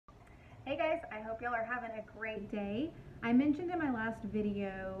Hey guys, I hope y'all are having a great day. I mentioned in my last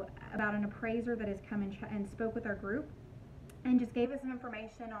video about an appraiser that has come and spoke with our group and just gave us some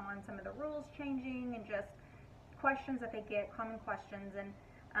information on some of the rules changing and just questions that they get, common questions, and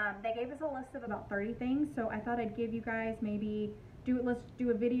they gave us a list of about 30 things, so I thought I'd give you guys let's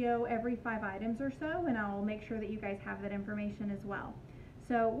do a video every 5 items or so, and I'll make sure that you guys have that information as well.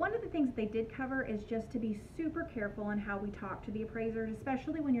 So one of the things that they did cover is just to be super careful in how we talk to the appraisers,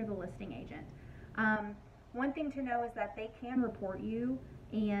 especially when you're the listing agent. One thing to know is that they can report you,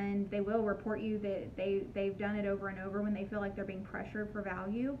 and they will report you that they've done it over and over when they feel like they're being pressured for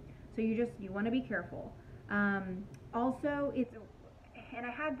value. So you want to be careful. Also, and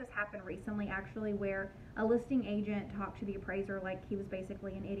I had this happen recently actually, where a listing agent talked to the appraiser like he was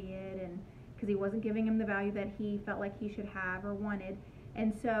basically an idiot, and because he wasn't giving him the value that he felt like he should have or wanted.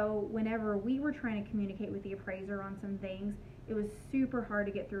 And so whenever we were trying to communicate with the appraiser on some things, it was super hard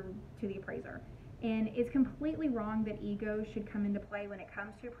to get through to the appraiser. And it's completely wrong that ego should come into play when it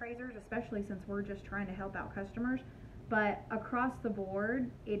comes to appraisers, especially since we're just trying to help out customers. But across the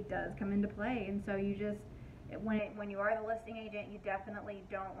board, it does come into play. And so when you are the listing agent, you definitely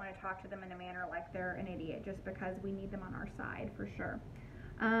don't want to talk to them in a manner like they're an idiot, just because we need them on our side for sure.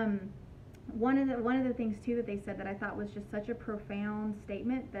 One of the things too that they said that I thought was just such a profound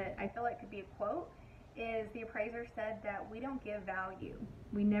statement that I feel like could be a quote is the appraiser said that we don't give value.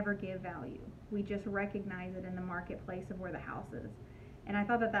 We never give value. We just recognize it in the marketplace of where the house is. And I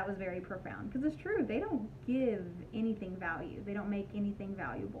thought that that was very profound, because it's true. They don't give anything value. They don't make anything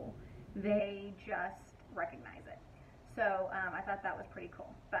valuable. They just recognize it. So I thought that was pretty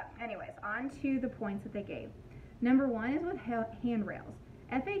cool. But anyways, on to the points that they gave. Number one is with handrails.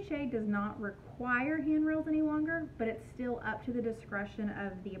 FHA does not require handrails any longer, but it's still up to the discretion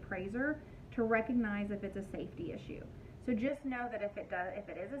of the appraiser to recognize if it's a safety issue. So just know that if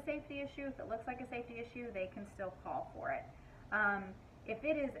it is a safety issue, if it looks like a safety issue, they can still call for it. If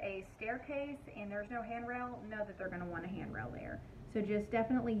it is a staircase and there's no handrail, know that they're going to want a handrail there. So just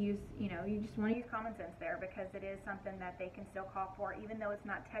definitely use, you just want to use common sense there, because it is something that they can still call for, even though it's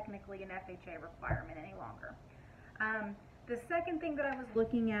not technically an FHA requirement any longer. The second thing that I was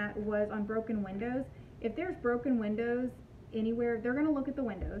looking at was on broken windows. If there's broken windows anywhere, they're going to look at the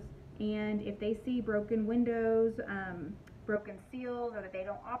windows, and if they see broken windows, broken seals, or that they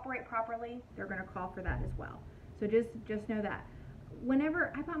don't operate properly, they're going to call for that as well. So just know that.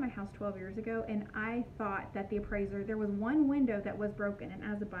 Whenever I bought my house 12 years ago, and I thought that the appraiser, there was one window that was broken, and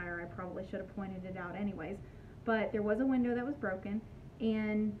as a buyer I probably should have pointed it out anyways, but there was a window that was broken,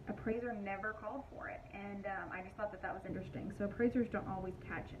 and appraiser never called for it, and I just thought that that was interesting. So appraisers don't always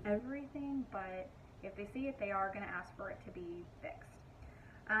catch everything, but if they see it, they are going to ask for it to be fixed.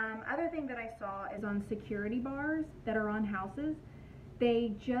 Other thing that I saw is on security bars that are on houses.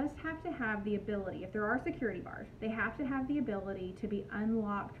 They just have to have the ability, if there are security bars, they have to have the ability to be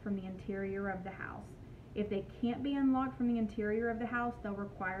unlocked from the interior of the house. If they can't be unlocked from the interior of the house, they'll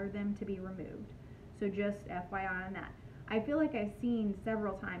require them to be removed. So just FYI on that. I feel like I've seen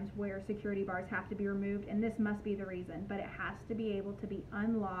several times where security bars have to be removed, and this must be the reason, but it has to be able to be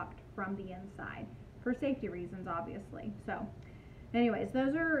unlocked from the inside for safety reasons, obviously. So anyways,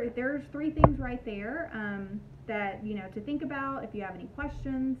 there's 3 things right there that to think about. If you have any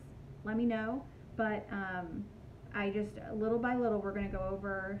questions, let me know. But I just little by little we're going to go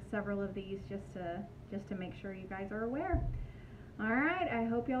over several of these just to make sure you guys are aware. Alright, I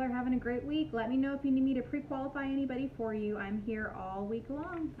hope y'all are having a great week. Let me know if you need me to pre-qualify anybody for you. I'm here all week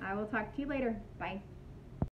long. I will talk to you later. Bye.